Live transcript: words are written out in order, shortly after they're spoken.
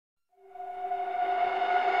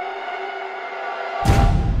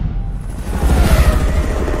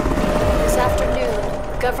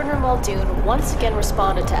Governor Muldoon once again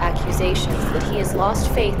responded to accusations that he has lost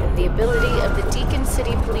faith in the ability of the Deacon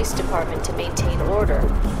City Police Department to maintain order.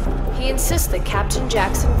 He insists that Captain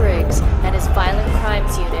Jackson Briggs and his Violent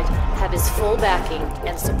Crimes Unit have his full backing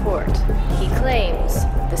and support. He claims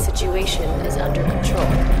the situation is under control.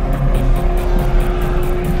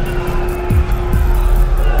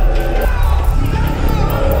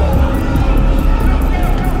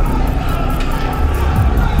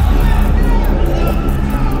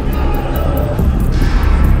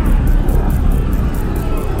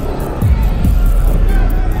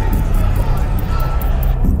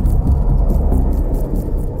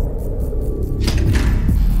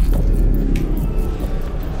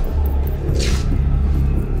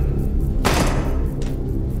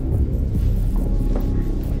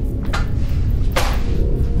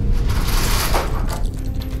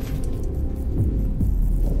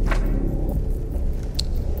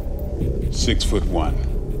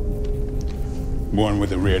 Born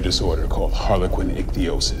with a rare disorder called harlequin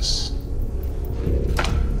ichthyosis.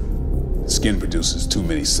 Skin produces too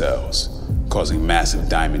many cells, causing massive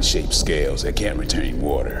diamond-shaped scales that can't retain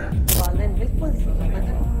water.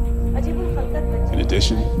 In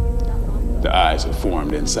addition, the eyes are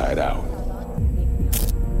formed inside out.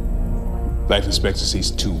 Life expectancy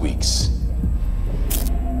is 2 weeks.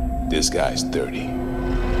 This guy's 30.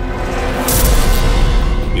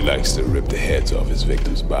 He likes to rip the heads off his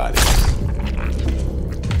victims' bodies.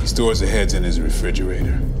 He stores the heads in his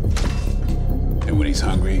refrigerator. And when he's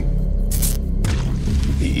hungry,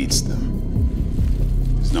 he eats them.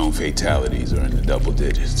 His known fatalities are in the double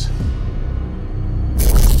digits.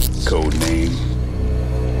 Code name,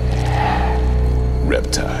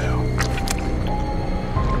 Reptile.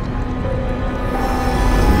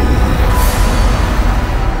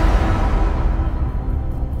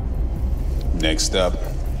 Next up,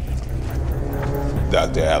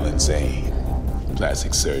 Dr. Alan Zane,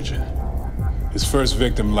 plastic surgeon. His first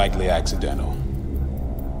victim likely accidental.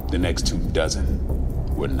 The next 24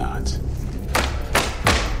 were not.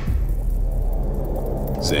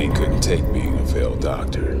 Zane couldn't take being a failed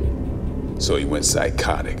doctor, so he went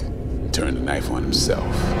psychotic and turned the knife on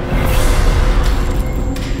himself.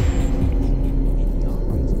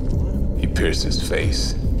 He pierced his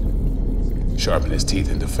face, sharpened his teeth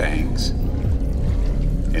into fangs,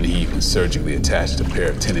 and he even surgically attached a pair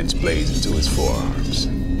of 10-inch blades into his forearms.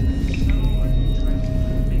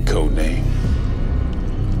 Code name,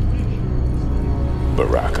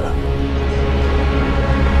 Baraka.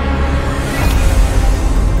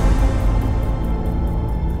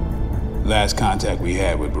 Last contact we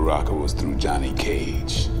had with Baraka was through Johnny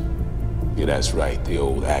Cage. Yeah, that's right, the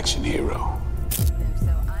old action hero.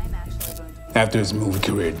 After his movie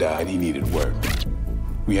career died, he needed work.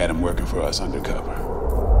 We had him working for us undercover.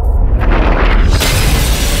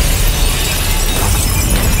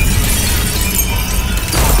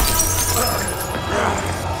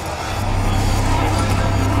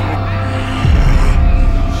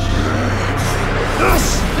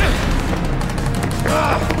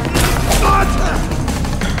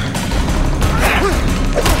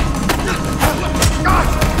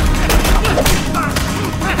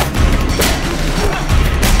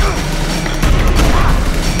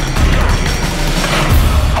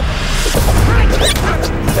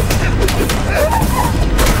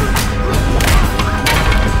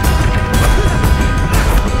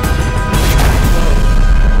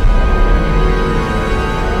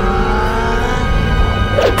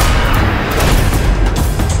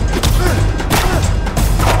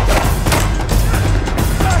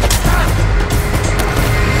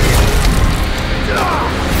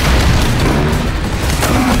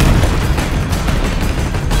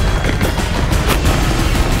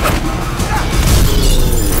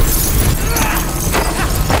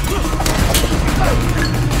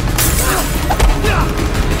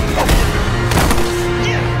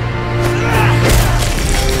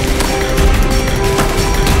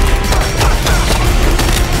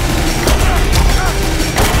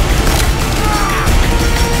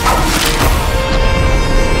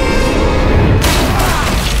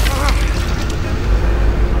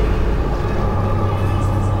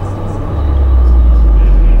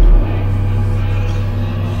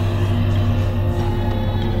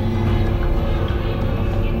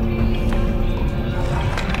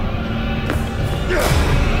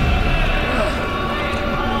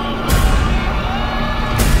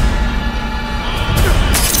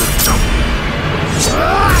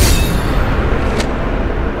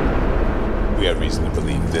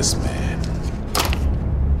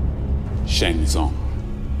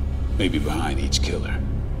 Maybe behind each killer.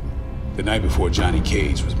 The night before Johnny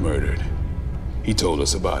Cage was murdered, He told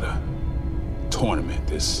us about a tournament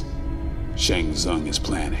this Shang Tsung is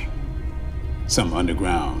planning. Some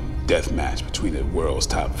underground death match between the world's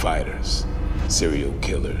top fighters, serial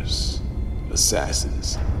killers,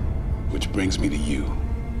 assassins. Which brings me to you,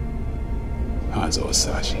 Hanzo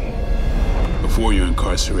Hasashi. Before your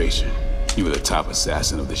incarceration, you were the top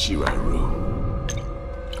assassin of the Shirai Ryu,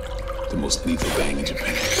 the most lethal gang in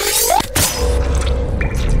Japan.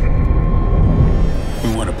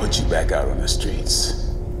 We want to put you back out on the streets.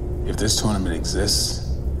 If this tournament exists,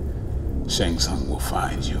 Shang Tsung will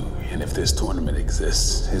find you. And if this tournament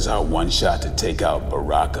exists, it's our one shot to take out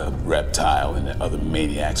Baraka, Reptile, and the other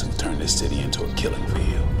maniacs who turned this city into a killing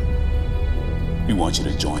field. We want you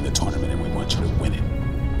to join the tournament and we want you to win it.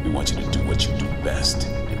 We want you to do what you do best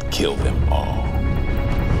and kill them all.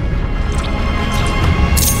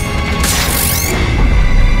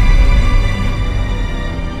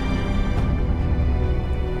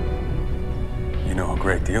 You know a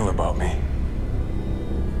great deal about me.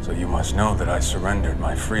 So you must know that I surrendered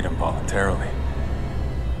my freedom voluntarily.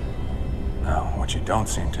 Now, what you don't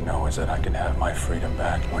seem to know is that I can have my freedom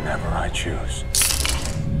back whenever I choose.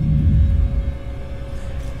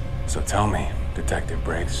 So tell me, Detective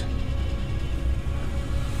Briggs,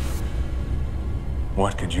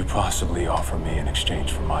 what could you possibly offer me in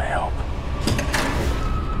exchange for my help?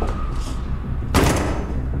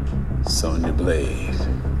 Sonya Blade.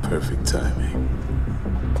 Perfect timing.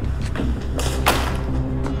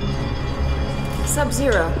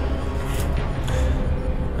 Sub-Zero.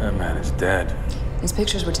 That man is dead. His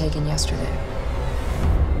pictures were taken yesterday.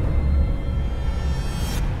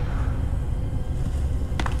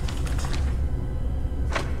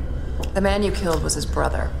 The man you killed was his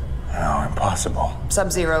brother. No, impossible.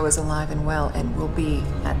 Sub-Zero is alive and well and will be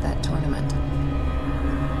at that tournament.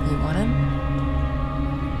 You want him?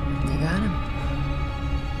 You got him.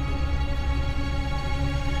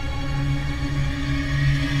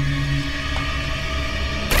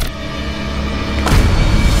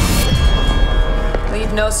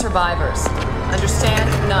 Leave no survivors. Understand?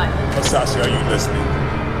 None. Hasashi, are you listening?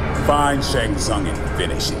 Find Shang Tsung and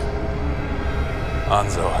finish him.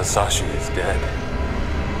 Hanzo Hasashi is dead.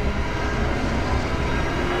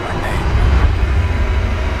 My name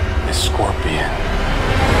is Scorpion.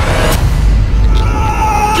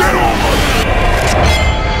 Get on!